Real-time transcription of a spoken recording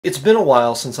It's been a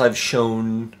while since I've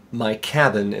shown my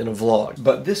cabin in a vlog,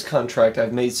 but this contract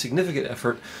I've made significant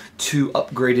effort to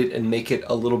upgrade it and make it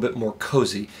a little bit more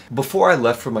cozy. Before I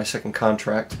left for my second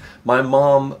contract, my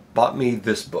mom bought me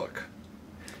this book.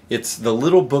 It's the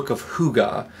Little Book of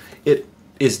Hygge. It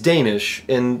is Danish,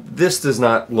 and this does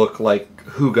not look like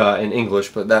Hygge in English,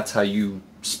 but that's how you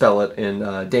spell it in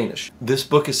Danish. This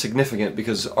book is significant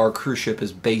because our cruise ship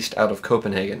is based out of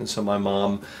Copenhagen, and so my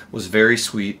mom was very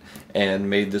sweet and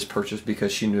made this purchase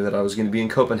because she knew that I was going to be in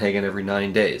Copenhagen every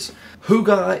 9 days.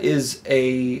 Hygge is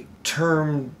a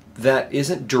term that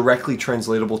isn't directly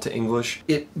translatable to English.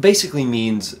 It basically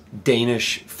means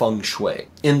Danish feng shui.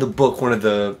 In the book, one of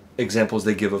the examples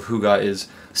they give of Hygge is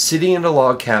sitting in a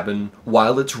log cabin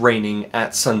while it's raining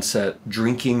at sunset,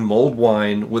 drinking mulled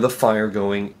wine with a fire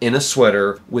going, in a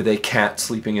sweater with a cat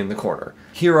sleeping in the corner.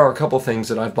 Here are a couple things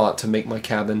that I've bought to make my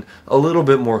cabin a little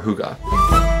bit more Hygge.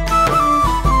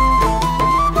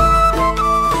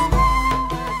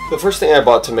 The first thing I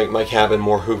bought to make my cabin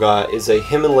more Hygge is a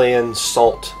Himalayan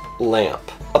salt lamp.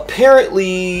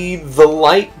 Apparently, the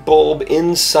light bulb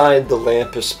inside the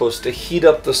lamp is supposed to heat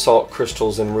up the salt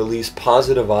crystals and release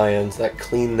positive ions that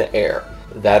clean the air.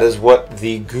 That is what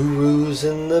the gurus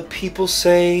and the people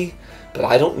say, but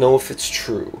I don't know if it's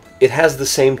true. It has the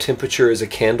same temperature as a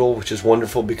candle, which is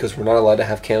wonderful because we're not allowed to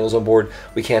have candles on board.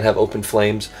 We can't have open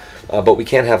flames, but we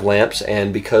can have lamps,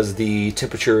 and because the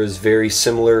temperature is very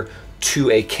similar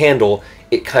to a candle,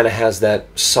 it kind of has that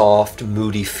soft,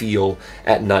 moody feel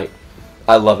at night.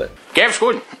 I love it.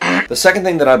 The second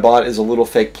thing that I bought is a little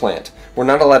fake plant. We're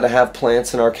not allowed to have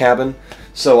plants in our cabin,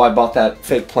 so I bought that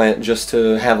fake plant just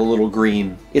to have a little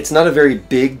green. It's not a very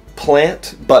big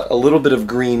plant, but a little bit of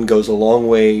green goes a long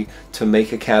way to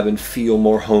make a cabin feel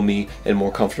more homey and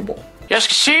more comfortable.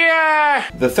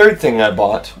 The third thing I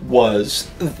bought was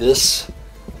this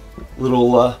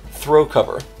little throw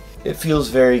cover. It feels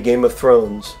very Game of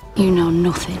Thrones. You know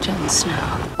nothing, Jon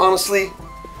Snow. Honestly,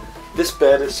 this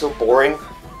bed is so boring.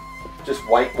 Just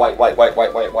white, white, white, white,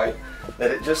 white, white, white,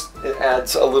 that it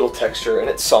adds a little texture, and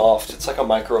it's soft. It's like a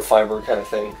microfiber kind of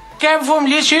thing.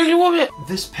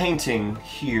 This painting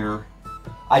here,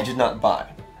 I did not buy.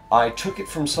 I took it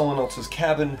from someone else's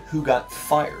cabin who got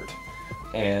fired,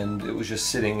 and it was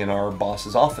just sitting in our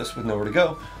boss's office with nowhere to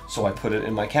go, so I put it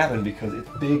in my cabin because it's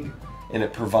big and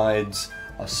it provides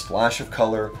a splash of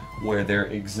color where there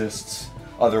exists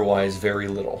otherwise very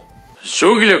little.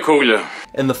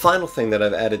 And the final thing that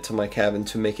I've added to my cabin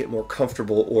to make it more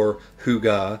comfortable or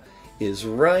Hygge is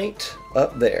right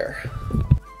up there.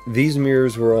 These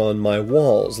mirrors were on my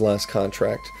walls last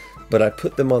contract, but I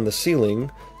put them on the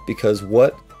ceiling because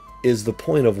what is the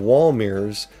point of wall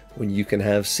mirrors when you can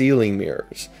have ceiling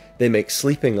mirrors? They make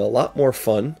sleeping a lot more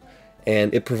fun,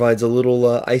 and it provides a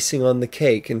little icing on the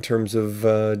cake in terms of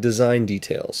design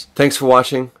details. Thanks for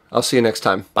watching. I'll see you next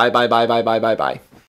time. Bye, bye, bye, bye, bye, bye, bye.